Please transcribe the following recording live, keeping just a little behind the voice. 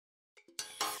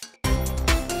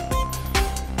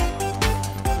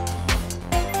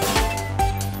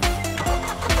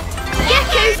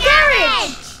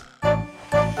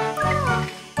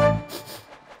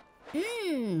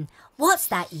What's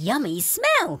that yummy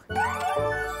smell?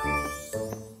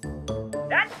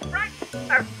 That's right,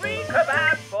 a free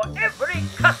kebab for every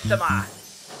customer.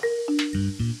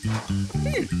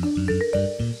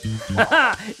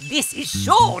 This is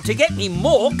sure to get me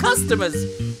more customers.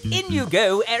 In you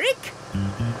go, Eric.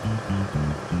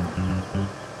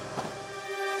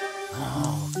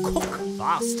 Oh, cook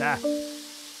faster.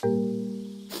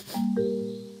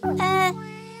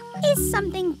 Is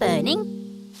something burning?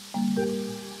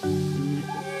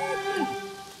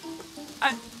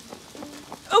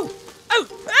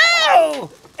 Oh!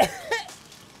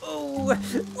 Oh,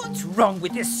 what's wrong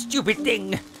with this stupid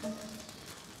thing?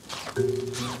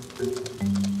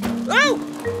 Oh!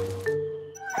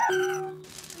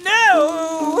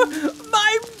 No!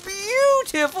 My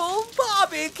beautiful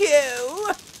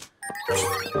barbecue!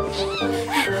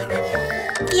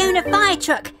 Fiona fire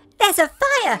truck, there's a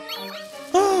fire!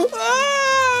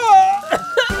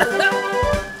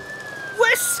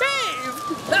 We're saved!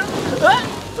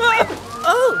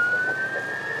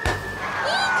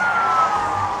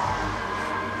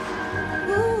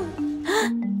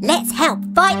 Let's help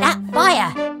fight that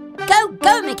fire! Go,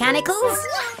 go, mechanicals!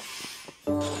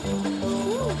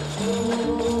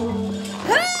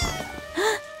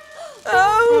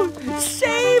 Oh,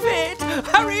 save it!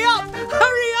 Hurry up!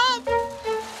 Hurry up!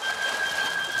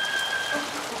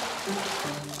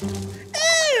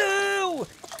 Ew!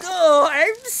 Oh,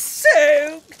 I'm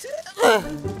soaked!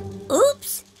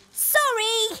 Oops!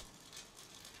 Sorry!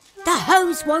 The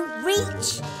hose won't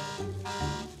reach!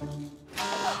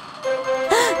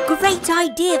 Great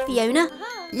idea, Fiona!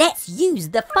 Let's use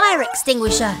the fire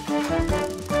extinguisher!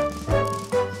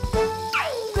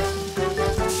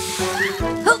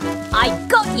 Hook! I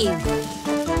got you!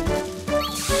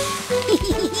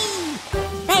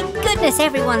 Thank goodness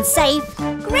everyone's safe!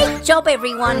 Great job,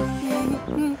 everyone!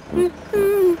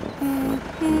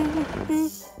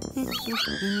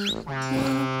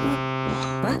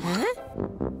 Huh?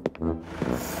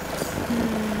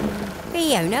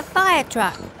 Fiona fire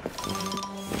truck.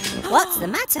 What's the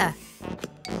matter?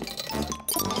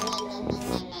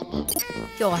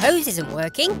 Your hose isn't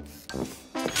working.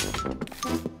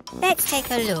 Let's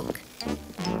take a look.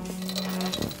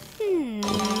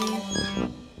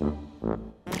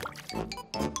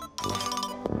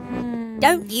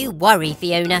 Don't you worry,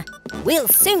 Fiona. We'll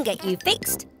soon get you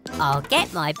fixed. I'll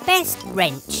get my best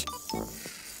wrench.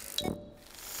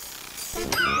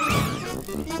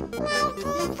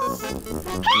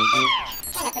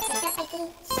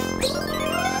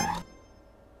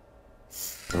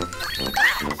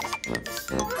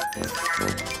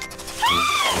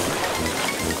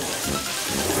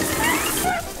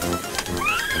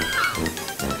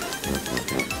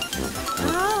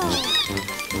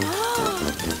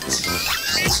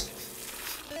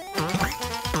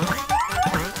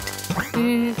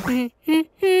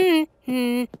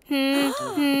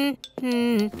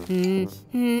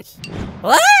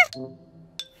 What?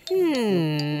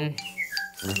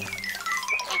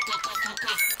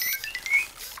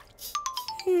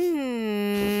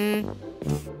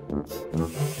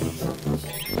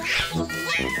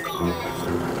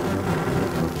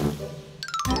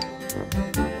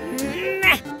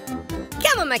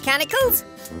 Come on, mechanicals.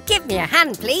 Give me a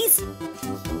hand, please.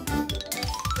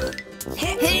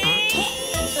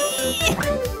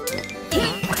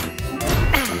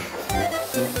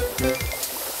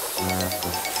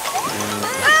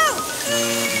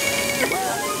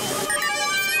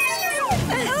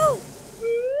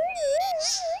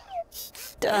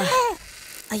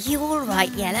 Are you all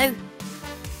right, Yellow?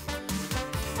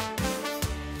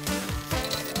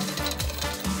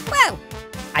 Well,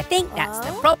 I think that's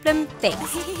the problem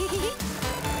fixed.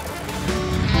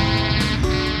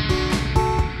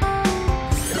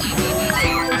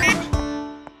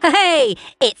 Hey,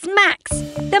 it's Max,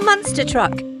 the monster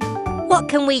truck. What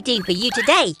can we do for you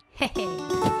today?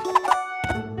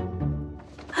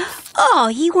 Oh,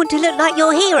 you want to look like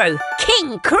your hero,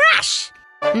 King Crash!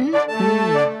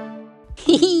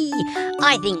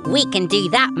 I think we can do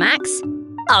that, Max.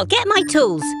 I'll get my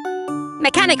tools.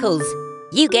 Mechanicals,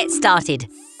 you get started.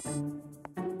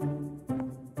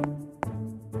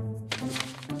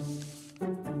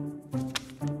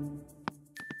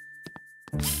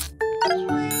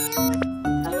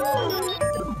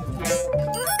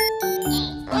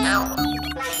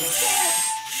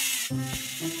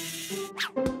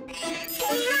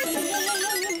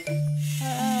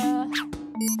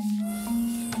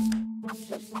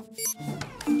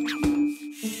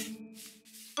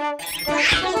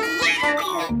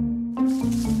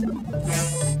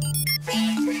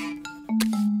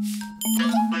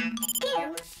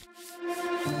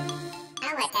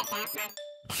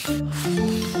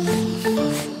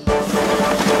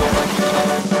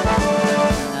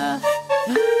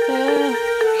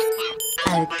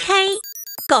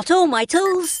 got all my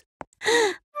tools.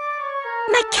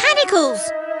 Mechanicals!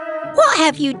 What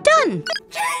have you done?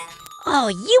 Oh,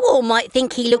 you all might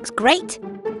think he looks great,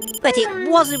 but it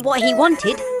wasn't what he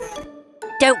wanted.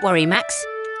 Don't worry, Max.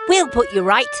 We'll put you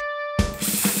right.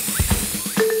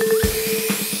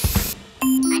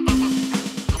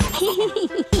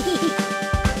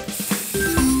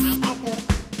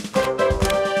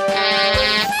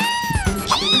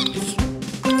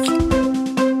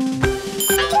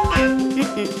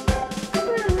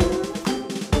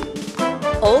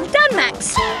 All done,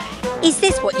 Max. Is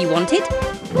this what you wanted?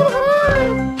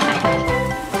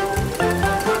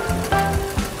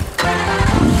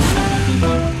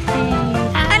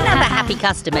 Another happy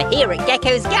customer here at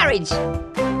Gecko's garage.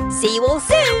 See you all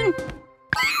soon.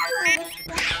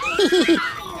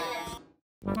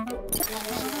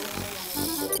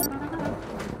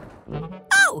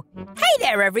 Oh, hey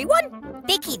there everyone!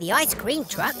 Vicky the ice cream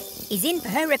truck is in for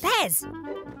her repairs.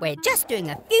 We're just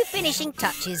doing a few finishing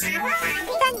touches.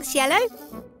 Thanks, Yellow.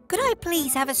 Could I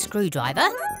please have a screwdriver?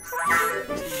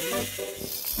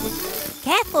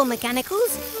 Careful,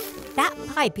 Mechanicals. That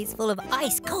pipe is full of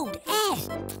ice-cold air.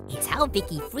 It's how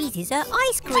Vicky freezes her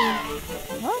ice cream.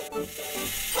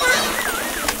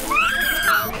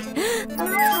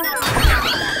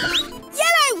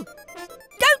 Yellow!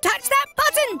 Don't touch that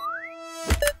button!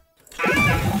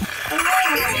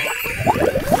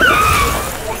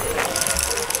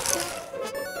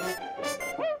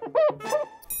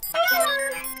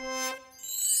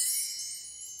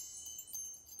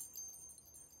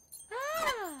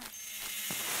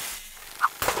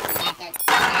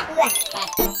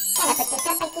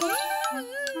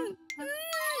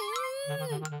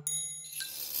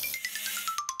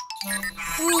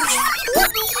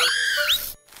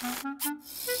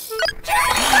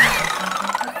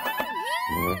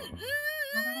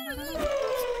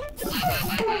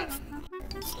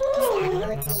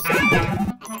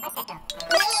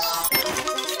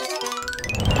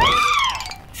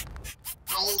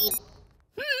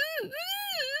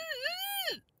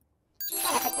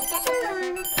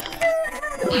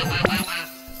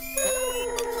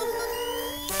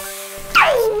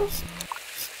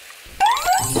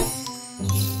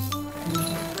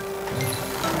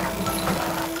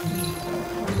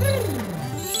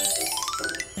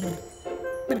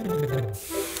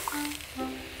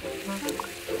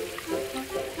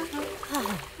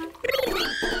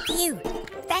 Phew!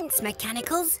 Thanks,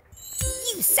 Mechanicals.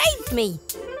 You saved me.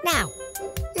 Now,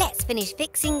 let's finish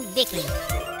fixing Vicky.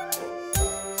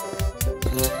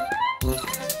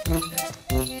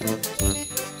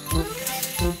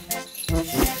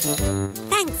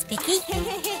 Thanks, Vicky.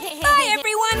 Bye,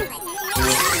 everyone.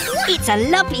 It's a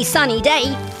lovely sunny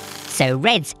day, so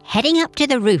Red's heading up to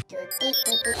the roof.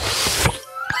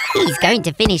 He's going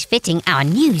to finish fitting our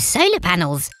new solar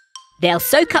panels. They'll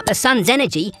soak up the sun's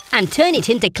energy and turn it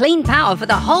into clean power for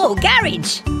the whole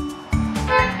garage.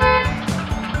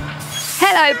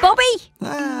 Hello, Bobby.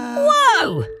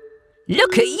 Whoa!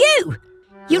 Look at you.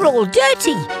 You're all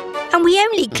dirty, and we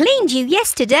only cleaned you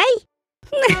yesterday.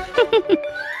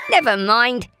 Never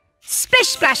mind. Splish,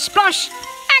 splash, splosh.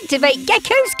 Activate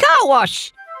Gecko's car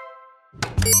wash.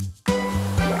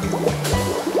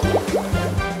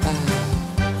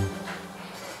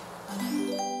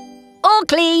 All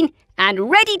clean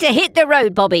and ready to hit the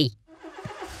road, Bobby.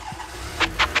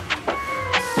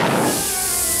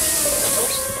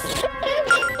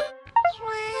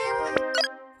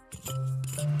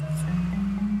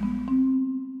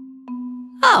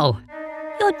 Oh,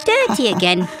 you're dirty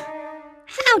again.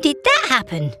 How did that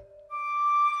happen?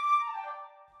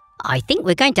 I think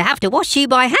we're going to have to wash you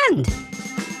by hand.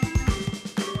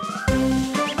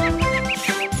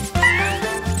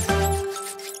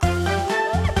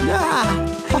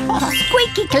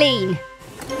 Squeaky clean.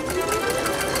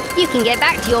 You can get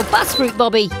back to your bus route,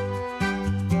 Bobby.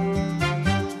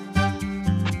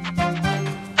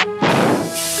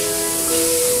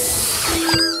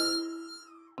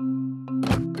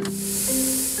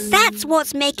 That's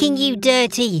what's making you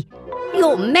dirty.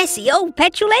 Your messy old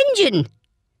petrol engine.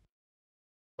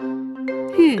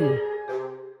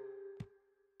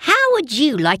 How would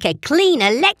you like a clean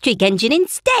electric engine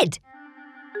instead?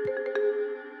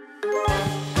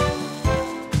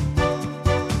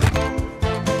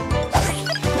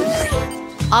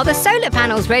 Are the solar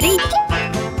panels ready?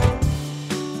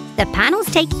 The panels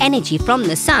take energy from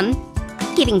the sun,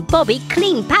 giving Bobby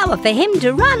clean power for him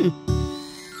to run.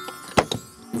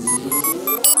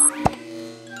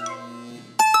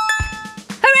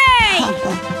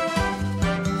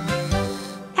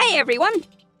 Hey everyone!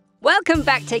 Welcome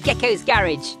back to Gecko's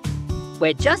garage.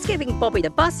 We're just giving Bobby the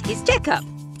bus his checkup.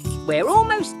 We're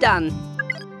almost done.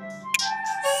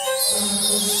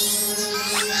 Wait!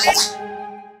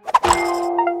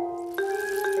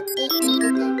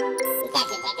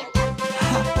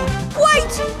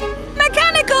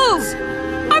 Mechanicals!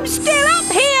 I'm still up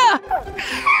here!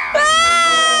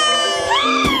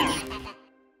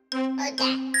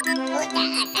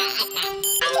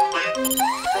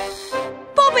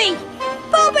 Bobby!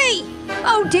 Bobby!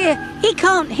 Oh dear, he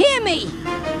can't hear me.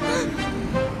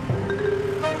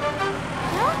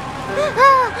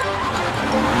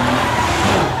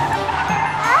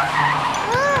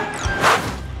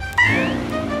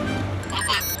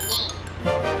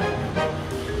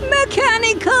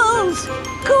 Mechanicals!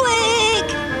 Quick!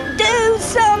 Do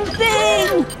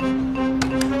something!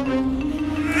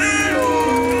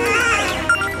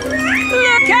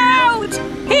 Look out!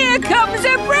 Here comes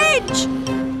a bridge!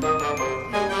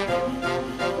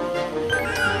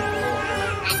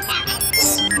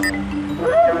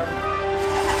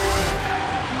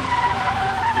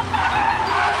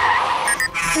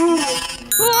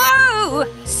 Whoa!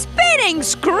 Spinning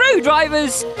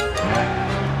screwdrivers!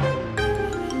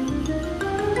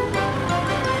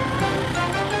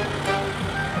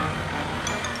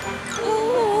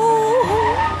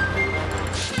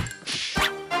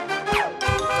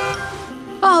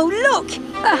 Oh look!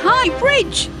 A high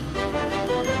bridge!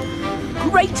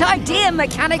 Great idea,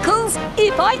 Mechanicals!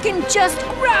 If I can just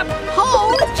grab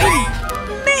hold...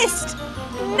 Missed!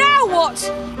 Now what?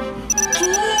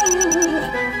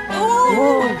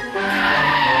 Whoa!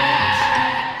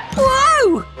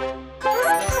 Whoa!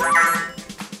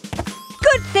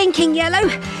 Good thinking, Yellow.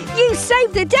 You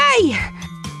saved the day.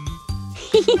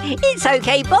 It's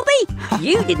okay, Bobby.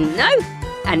 You didn't know,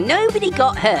 and nobody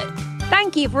got hurt.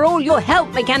 Thank you for all your help,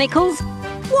 Mechanicals.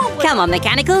 Come on,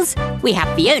 Mechanicals. We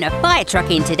have Fiona fire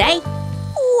truck in today.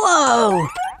 Whoa!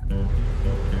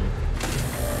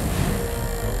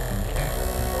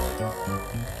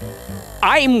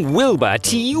 I'm Wilbur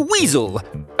T. Weasel,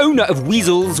 owner of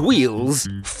Weasel's Wheels,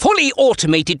 fully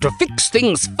automated to fix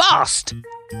things fast.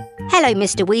 Hello,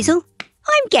 Mr. Weasel.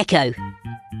 I'm Gecko.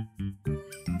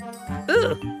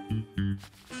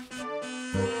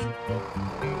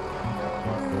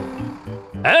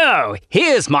 Oh,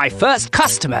 here's my first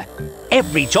customer.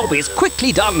 Every job is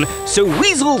quickly done, so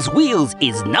Weasel's Wheels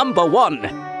is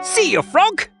 #1. See you,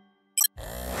 Frog?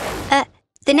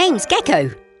 The name's Gecko.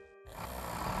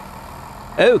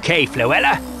 OK,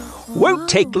 Floella. Won't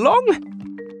take long.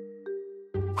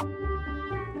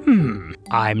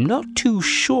 I'm not too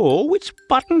sure which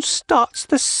button starts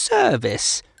the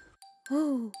service.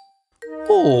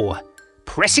 Oh,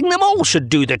 pressing them all should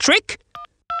do the trick.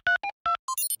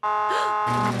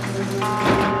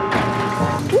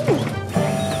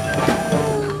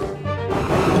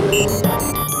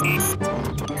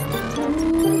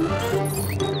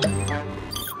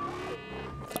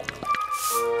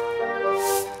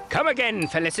 Come again,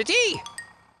 Felicity.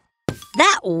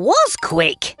 That was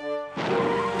quick.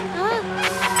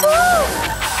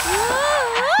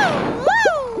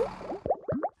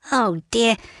 Oh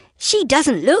dear, she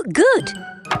doesn't look good.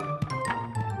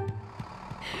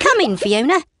 Come in,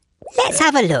 Fiona. Let's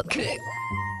have a look.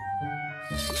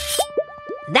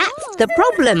 That's the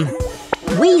problem.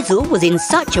 Weasel was in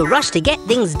such a rush to get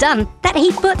things done that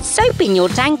he put soap in your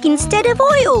tank instead of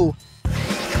oil.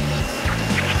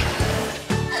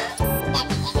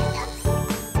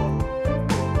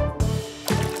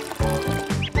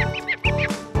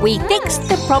 We fixed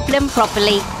the problem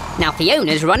properly. Now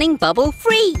Fiona's running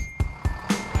bubble-free.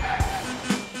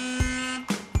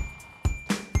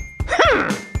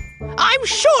 I'm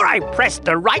sure I pressed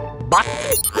the right button.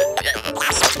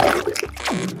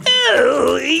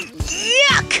 Oh,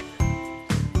 yuck!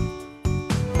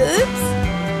 Oops.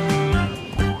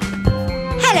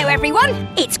 Hello, everyone.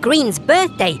 It's Green's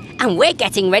birthday, and we're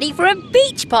getting ready for a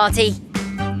beach party.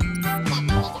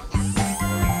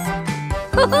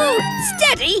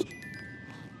 Steady!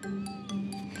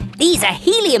 These are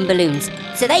helium balloons,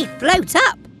 so they float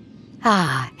up.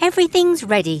 Everything's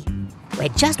ready. We're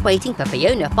just waiting for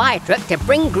Fiona Fire Truck to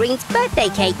bring Green's birthday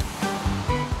cake.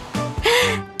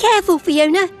 Careful,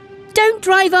 Fiona. Don't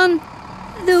drive on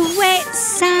the wet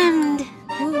sand.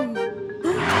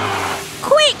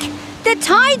 Quick! The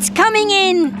tide's coming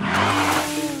in.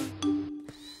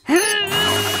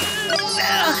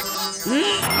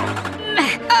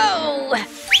 Oh!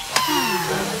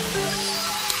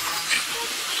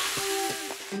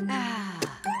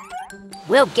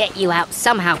 We'll get you out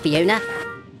somehow, Fiona.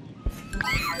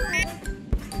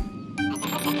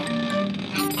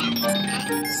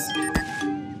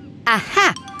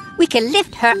 Aha! We can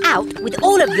lift her out with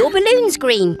all of your balloons,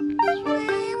 Green.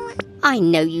 I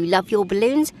know you love your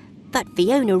balloons, but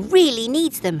Fiona really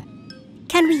needs them.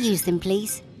 Can we use them,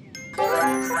 please?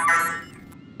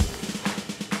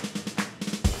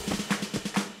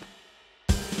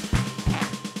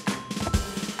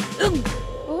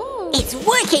 It's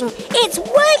working! It's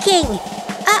working!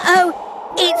 Uh-oh!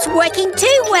 It's working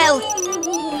too well!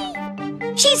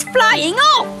 She's flying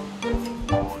off!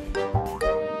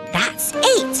 That's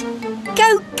it!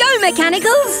 Go, go,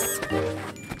 Mechanicals!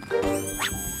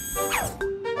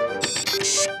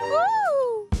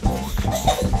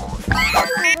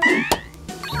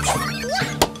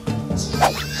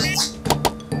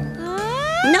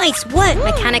 Nice work,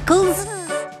 Mechanicals!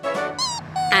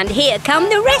 And here come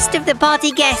the rest of the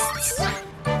party guests.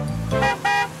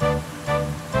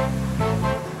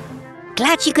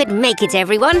 Glad you could make it,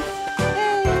 everyone.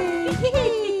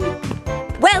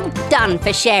 Well done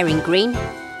for sharing, Green.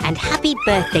 And happy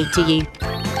birthday to you.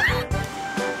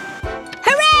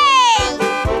 Hooray!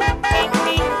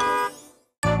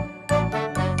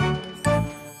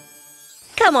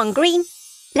 Come on, Green.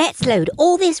 Let's load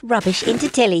all this rubbish into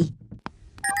Tilly.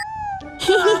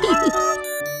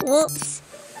 Whoops.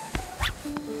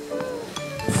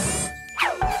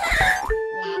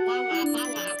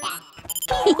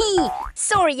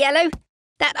 Sorry, Yellow.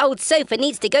 That old sofa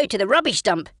needs to go to the rubbish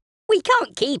dump. We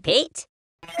can't keep it.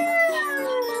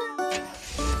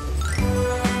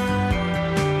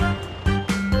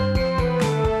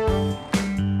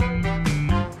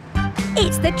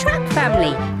 It's the Truck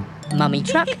family. Mummy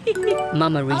Truck,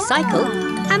 Mama Recycle,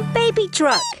 and Baby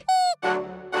Truck.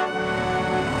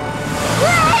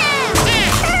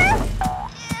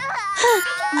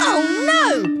 Oh no!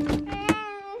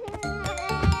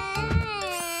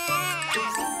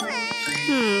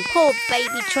 Poor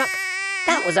Baby Truck.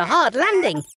 That was a hard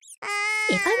landing.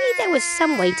 If only there was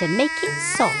some way to make it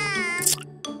soft.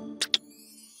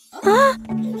 Huh?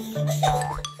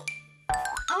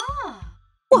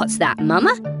 What's that,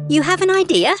 Mama? You have an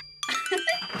idea?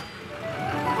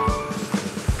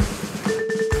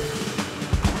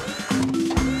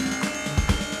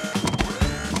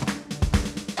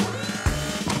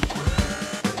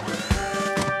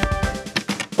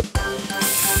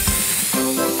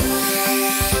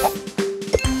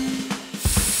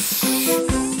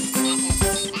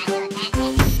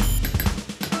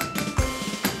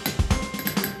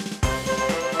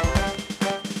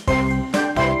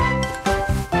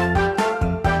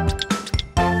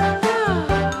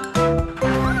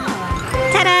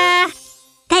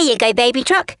 There you go, Baby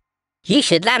Truck. You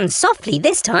should land softly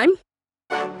this time.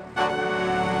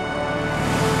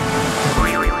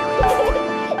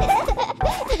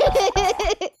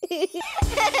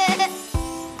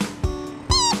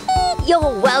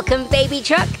 You're welcome, Baby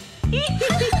Truck.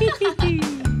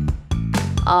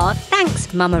 Aw,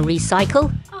 thanks, Mama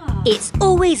Recycle. It's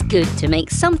always good to make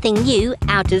something new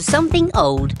out of something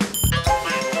old.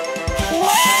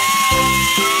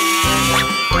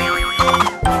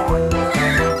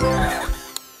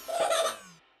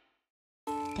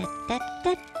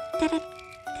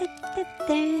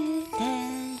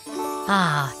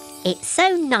 Ah, it's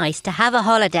so nice to have a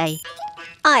holiday.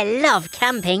 I love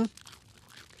camping.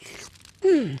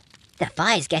 The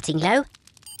fire's getting low.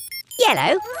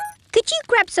 Yellow, could you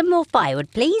grab some more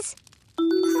firewood, please?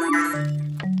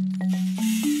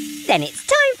 Then it's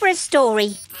time for a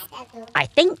story. I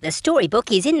think the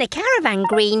storybook is in the caravan,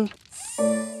 Green.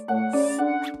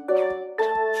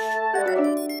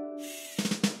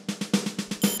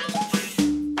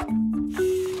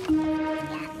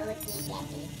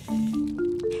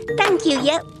 Thank you,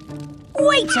 Yep.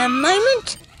 Wait a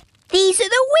moment. These are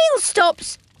the wheel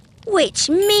stops, which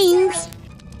means...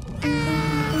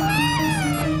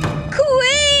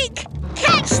 Quick!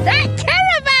 Catch that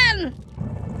caravan!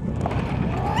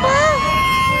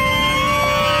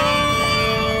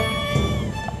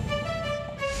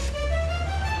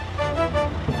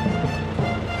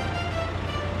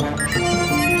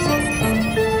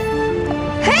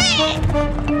 Hey!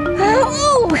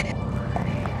 Oh!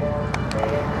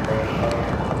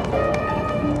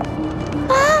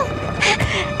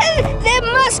 There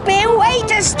must be a way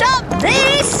to stop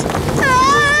this!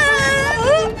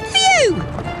 Phew!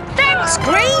 Thanks,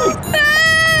 Green!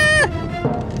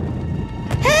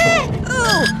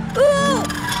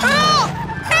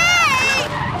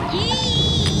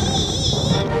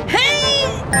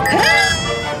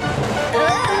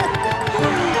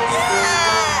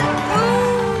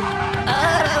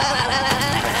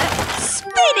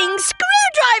 Spinning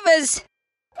screwdrivers!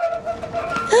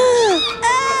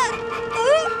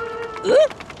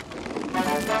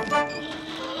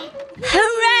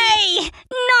 Hooray!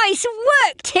 Nice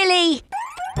work, Tilly!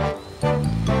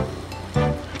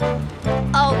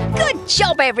 Oh, good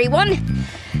job, everyone!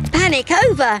 Panic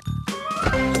over!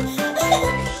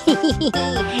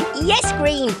 Yes,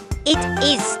 Green, it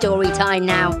is story time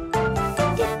now.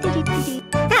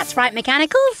 That's right,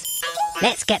 Mechanicals.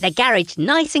 Let's get the garage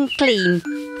nice and clean.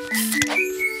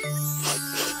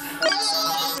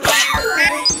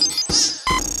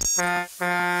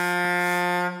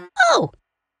 Oh,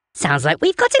 sounds like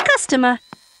we've got a customer.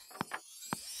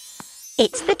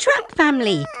 It's the Truck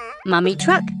family. Mummy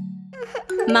Truck,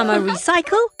 Mama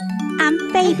Recycle,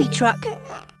 and Baby Truck,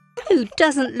 who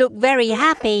doesn't look very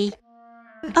happy.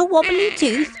 A wobbly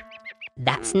tooth?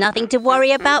 That's nothing to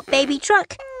worry about, Baby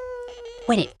Truck.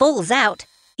 When it falls out,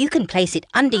 you can place it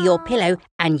under your pillow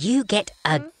and you get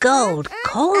a gold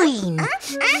coin.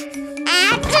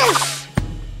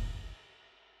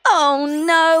 Oh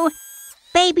no!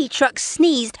 Baby Truck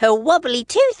sneezed her wobbly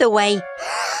tooth away.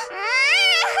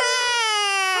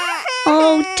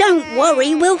 Oh, don't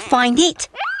worry, we'll find it.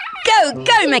 Go,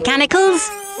 go, Mechanicals!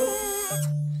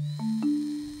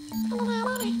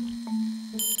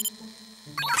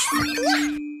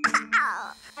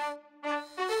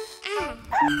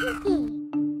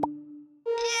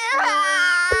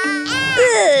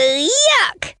 Ugh,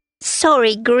 yuck!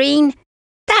 Sorry, Green.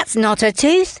 That's not a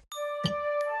tooth.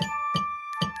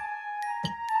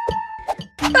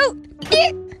 Oh!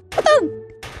 Oh!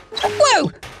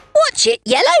 Whoa! Watch it,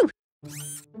 Yellow!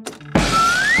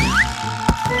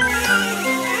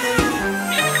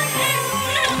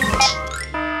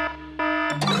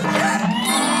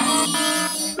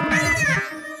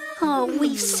 Oh,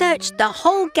 we've searched the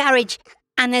whole garage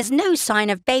and there's no sign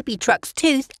of Baby Truck's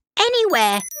tooth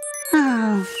anywhere.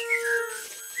 Oh.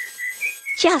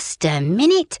 Just a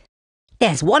minute.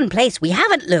 There's one place we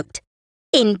haven't looked.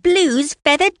 In Blue's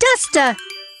feather duster.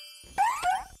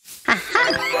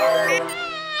 Aha!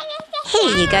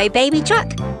 Here you go, Baby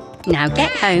Truck. Now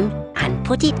get home and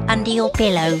put it under your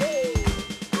pillow.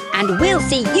 And we'll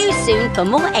see you soon for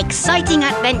more exciting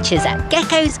adventures at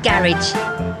Gecko's garage.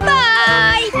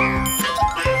 Bye!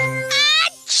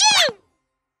 Achoo!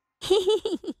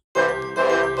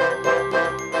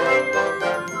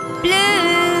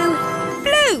 Blue!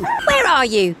 Blue, where are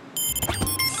you?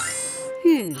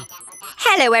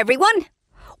 Hello, everyone.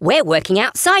 We're working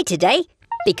outside today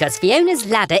because Fiona's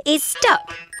ladder is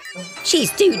stuck.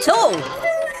 She's too tall.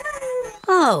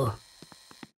 Oh,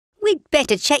 we'd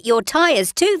better check your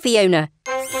tyres too, Fiona.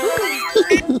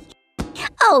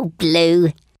 Oh,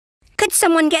 Blue. Could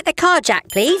someone get the car jack,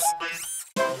 please?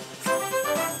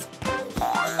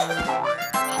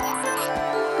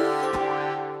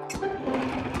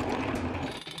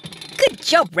 Good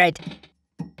job, Red.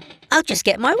 I'll just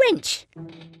get my wrench.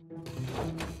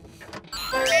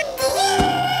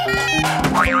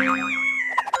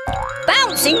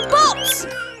 Bouncing bots!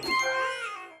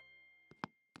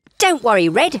 Don't worry,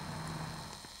 Red.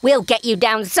 We'll get you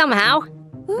down somehow.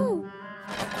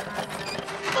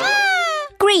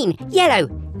 Green, Yellow,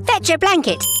 fetch a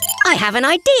blanket. I have an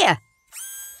idea.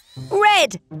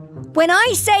 Red, when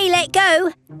I say let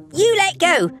go, you let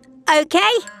go,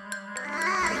 okay?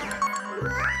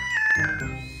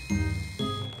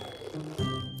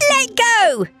 Let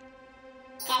go!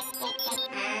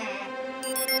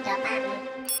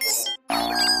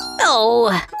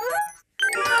 Oh!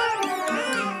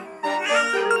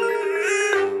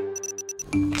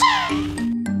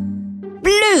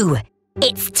 Blue,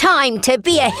 it's time to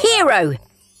be a hero.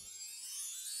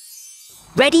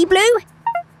 Ready, Blue?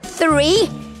 3,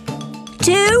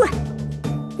 2,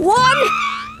 1,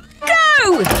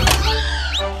 go!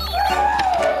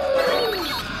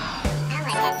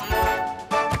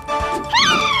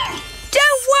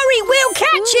 Don't worry, we'll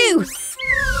catch you!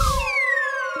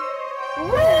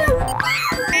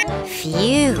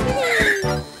 Phew!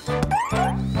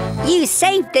 You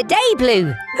saved the day,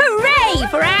 Blue! Hooray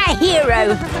for our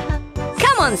hero!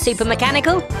 Come on, Super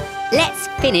Mechanical. Let's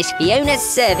finish Fiona's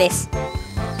service.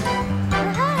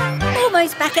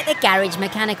 Almost back at the garage,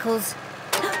 Mechanicals.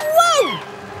 Whoa!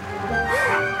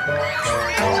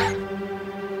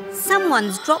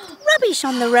 Someone's dropped rubbish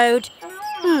on the road.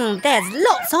 There's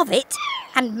lots of it.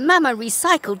 And Mama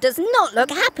Recycle does not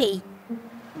look happy.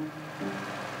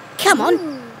 Come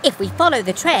on. If we follow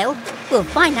the trail, we'll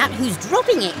find out who's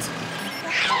dropping it.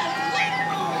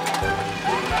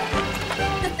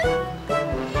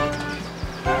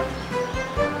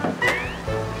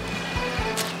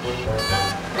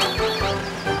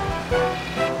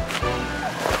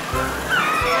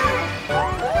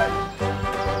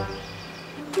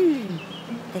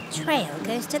 The trail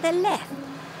goes to the left.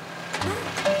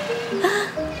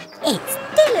 It's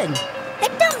Dylan, the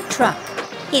dump truck.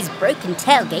 His broken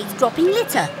tailgate's dropping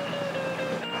litter.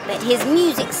 But his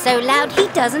music's so loud he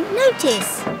doesn't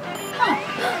notice.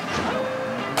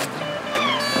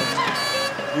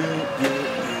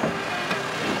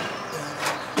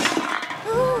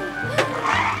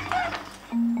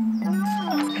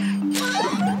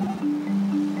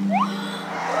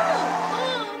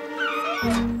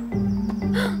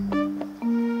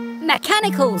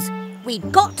 Mechanicals!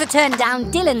 We've got to turn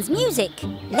down Dylan's music.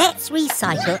 Let's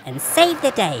recycle and save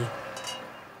the day.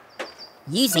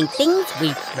 Using things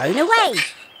we've thrown away.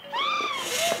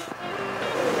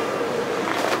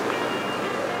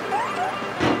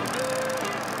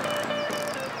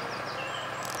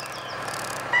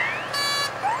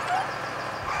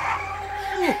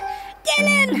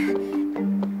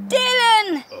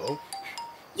 Dylan! Oh?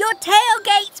 Your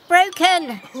tailgate's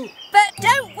broken. But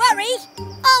don't worry,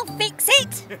 I'll fix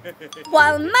it.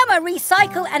 While Mama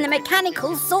Recycle and the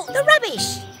Mechanicals sort the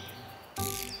rubbish.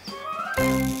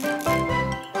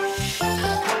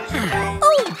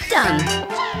 All done.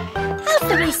 How's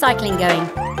the recycling going?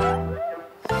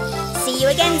 See you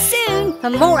again soon for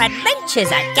more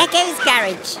adventures at Gecko's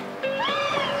garage.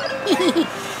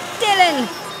 Dylan,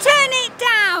 turn it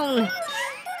down.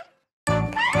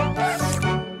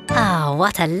 Oh,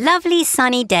 what a lovely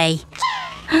sunny day.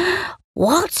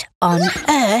 What on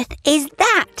earth is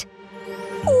that?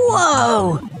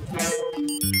 Whoa!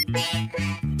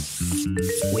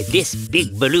 With this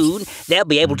big balloon, they'll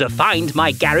be able to find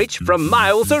my garage from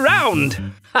miles around.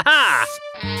 Ha ha!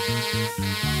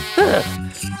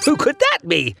 Who could that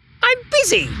be? I'm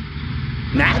busy.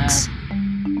 Max?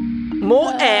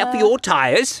 More air for your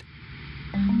tyres?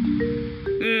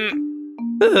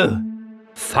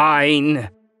 Fine.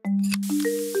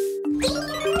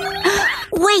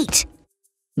 Wait!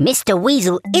 Mr.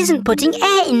 Weasel isn't putting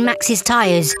air in Max's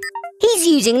tyres. He's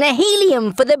using the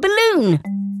helium for the balloon.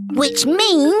 Which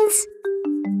means...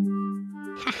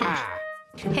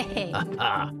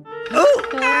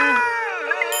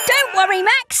 Don't worry,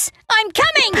 Max! I'm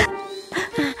coming!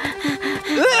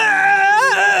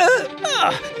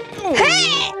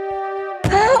 Hey!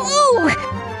 Oh!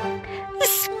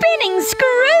 Spinning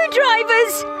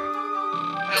screwdrivers!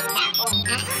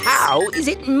 How is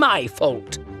it my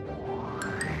fault?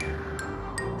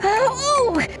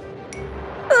 Oh!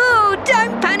 Oh,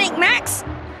 don't panic, Max.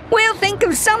 We'll think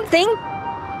of something.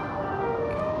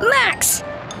 Max!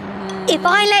 If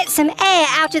I let some air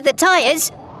out of the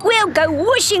tyres, we'll go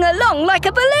whooshing along like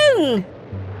a balloon.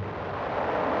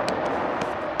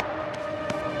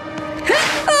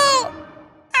 Oh!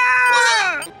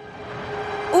 Ah!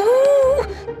 Ooh!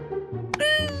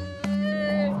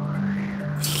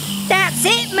 That's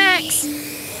it, Max.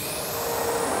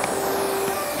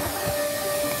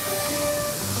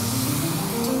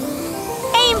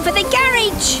 Aim for the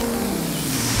garage.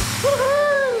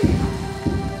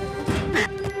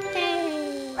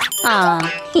 Ah,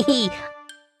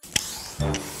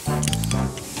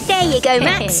 there you go,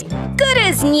 Max. Good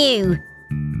as new.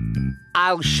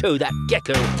 I'll show that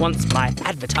Gecko once my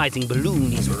advertising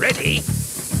balloon is ready.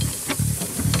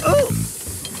 Oh!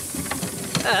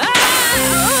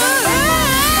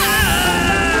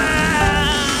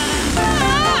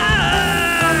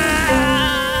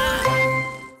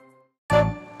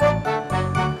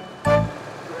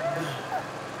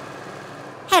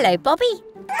 Hello, Bobby.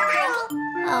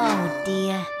 Oh,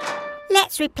 dear.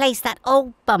 Let's replace that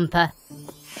old bumper.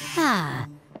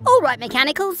 All right,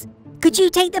 Mechanicals. Could you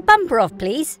take the bumper off,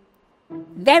 please?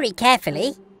 Very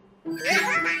carefully.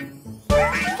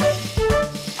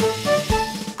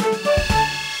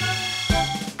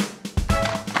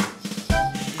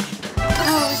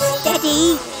 Oh,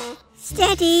 steady.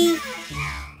 Steady.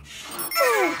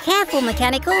 Oh, careful,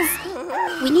 Mechanicals.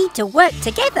 We need to work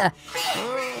together.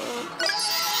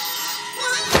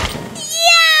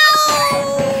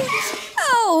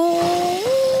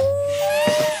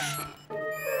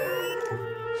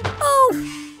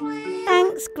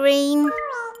 Thanks, Green.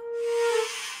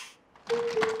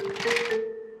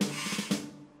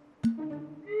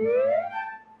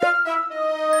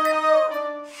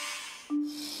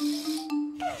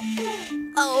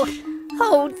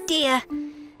 Oh dear.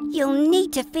 You'll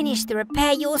need to finish the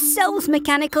repair yourselves,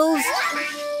 Mechanicals.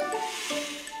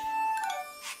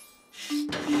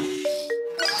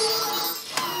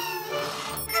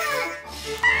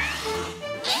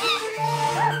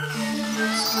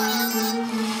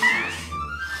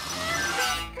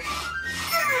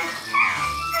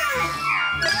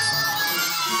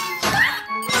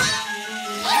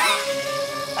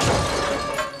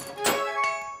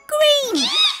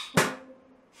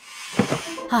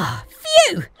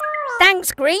 Phew!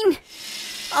 Thanks, Green.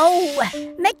 Oh,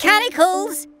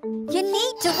 Mechanicals, you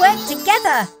need to work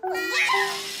together.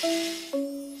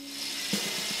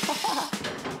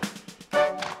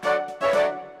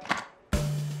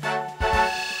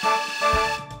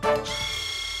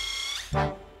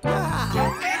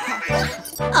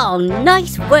 Oh,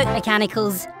 nice work,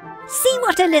 Mechanicals. See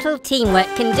what a little teamwork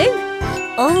can do.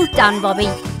 All done, Bobby.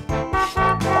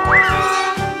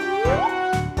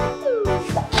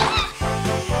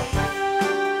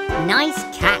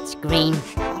 green.